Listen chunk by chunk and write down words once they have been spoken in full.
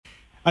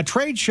A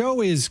trade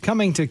show is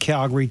coming to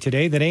Calgary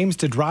today that aims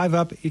to drive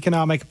up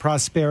economic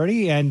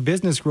prosperity and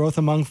business growth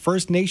among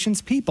First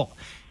Nations people.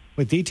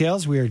 With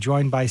details, we are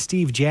joined by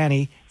Steve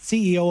Janney,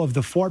 CEO of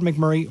the Fort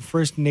McMurray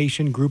First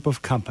Nation Group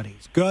of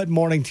Companies. Good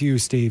morning to you,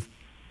 Steve.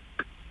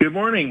 Good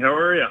morning. How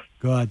are you?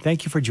 Good.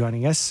 Thank you for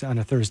joining us on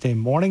a Thursday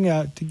morning.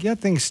 To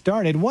get things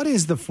started, what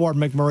is the Fort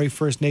McMurray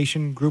First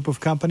Nation Group of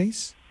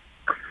Companies?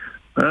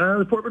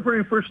 The Fort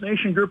McMurray First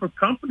Nation Group of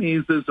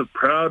Companies is a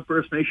proud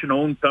First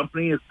Nation-owned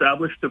company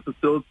established to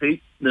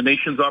facilitate the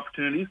nation's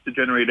opportunities to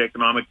generate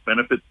economic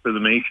benefits for the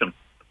nation.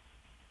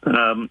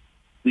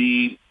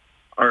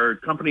 Our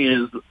company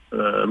is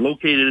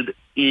located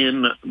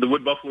in the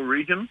Wood Buffalo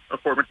region of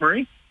Fort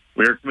McMurray.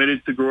 We are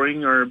committed to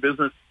growing our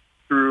business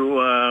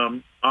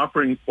through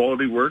offering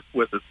quality work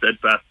with a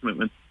steadfast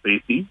commitment to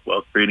safety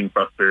while creating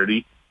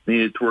prosperity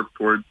needed to work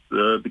towards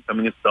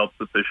becoming a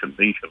self-sufficient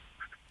nation.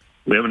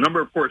 We have a number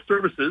of core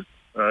services,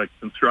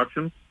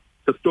 construction,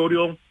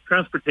 custodial,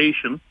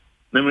 transportation.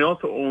 Then we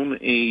also own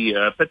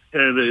a Pet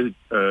Canada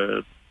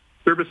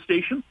service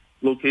station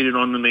located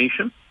on the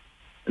nation.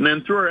 And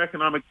then through our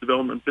Economic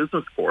Development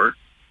Business Corps,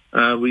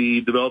 we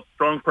develop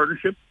strong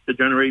partnerships to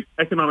generate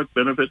economic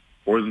benefits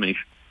for the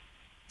nation.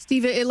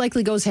 Steve, it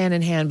likely goes hand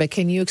in hand, but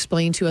can you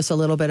explain to us a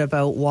little bit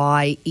about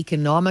why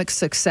economic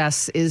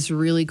success is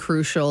really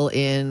crucial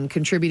in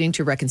contributing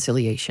to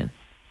reconciliation?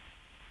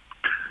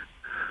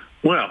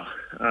 Well,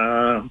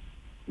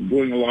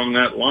 going along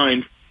that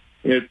line,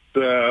 it's,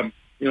 the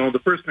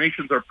First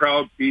Nations are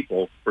proud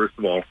people, first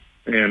of all,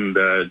 and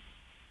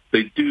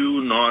they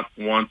do not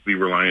want to be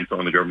reliant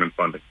on the government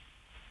funding.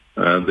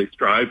 They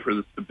strive for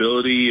the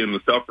stability and the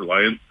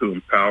self-reliance to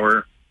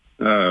empower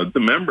the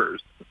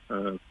members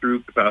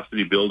through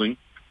capacity building.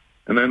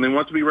 And then they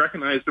want to be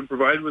recognized and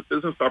provided with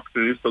business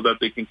opportunities so that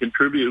they can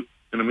contribute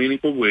in a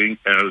meaningful way in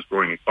Canada's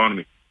growing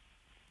economy.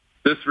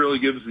 This really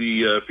gives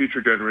the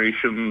future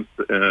generations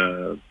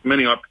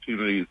many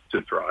opportunities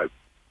to thrive.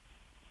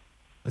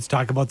 Let's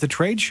talk about the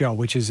trade show,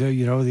 which is,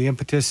 the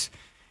impetus,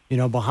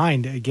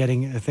 behind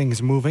getting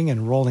things moving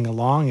and rolling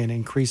along and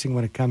increasing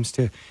when it comes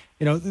to,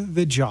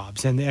 the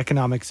jobs and the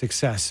economic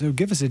success. So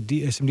give us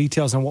some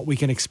details on what we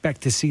can expect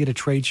to see at a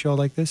trade show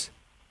like this.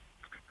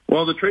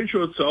 Well, the trade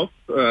show itself,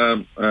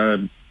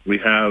 we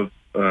have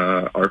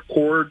our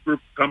core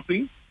group of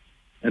companies,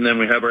 and then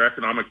we have our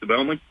Economic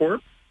Development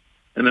Corp.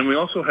 And then we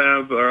also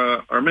have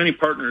our many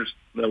partners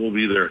that will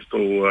be there.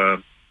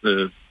 So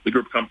the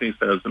group of companies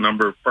has a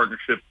number of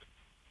partnerships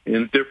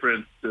in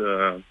different,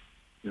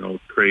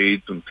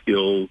 trades and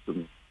skills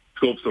and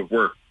scopes of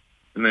work.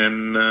 And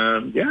then,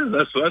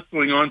 that's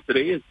going on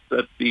today. It's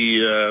at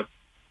the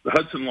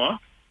Hudson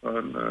Loft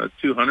on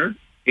 200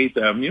 8th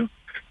Avenue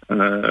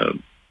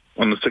on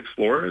the 6th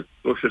floor at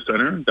Scotia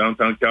Centre in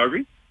downtown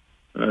Calgary.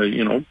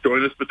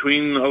 Join us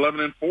between 11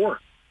 and 4.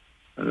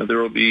 There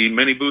will be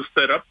many booths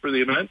set up for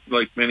the event,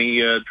 like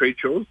many trade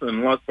shows,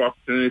 and lots of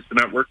opportunities to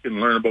network and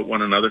learn about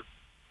one another.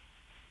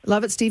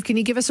 Love it, Steve. Can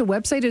you give us a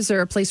website? Is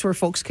there a place where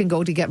folks can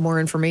go to get more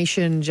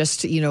information,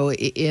 just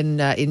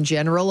in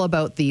general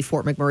about the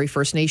Fort McMurray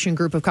First Nation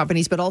Group of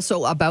Companies, but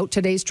also about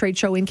today's trade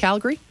show in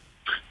Calgary?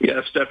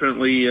 Yes,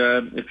 definitely.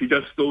 If you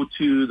just go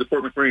to the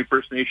Fort McMurray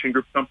First Nation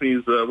Group of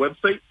Companies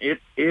website, it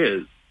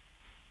is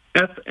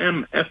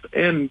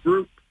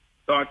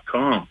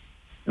fmfngroup.com,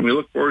 and we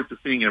look forward to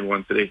seeing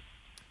everyone today.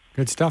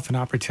 Good stuff, an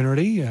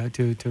opportunity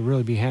to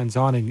really be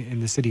hands-on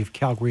in the city of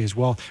Calgary as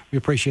well. We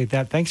appreciate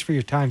that. Thanks for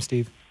your time,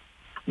 Steve.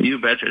 You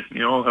betcha.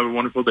 You all have a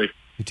wonderful day.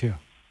 You too.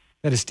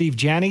 That is Steve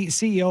Janney,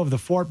 CEO of the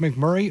Fort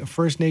McMurray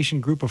First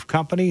Nation Group of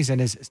Companies.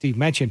 And as Steve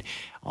mentioned,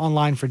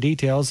 online for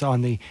details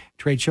on the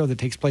trade show that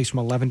takes place from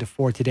 11 to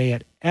 4 today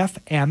at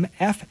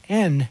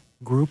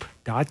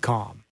fmfngroup.com.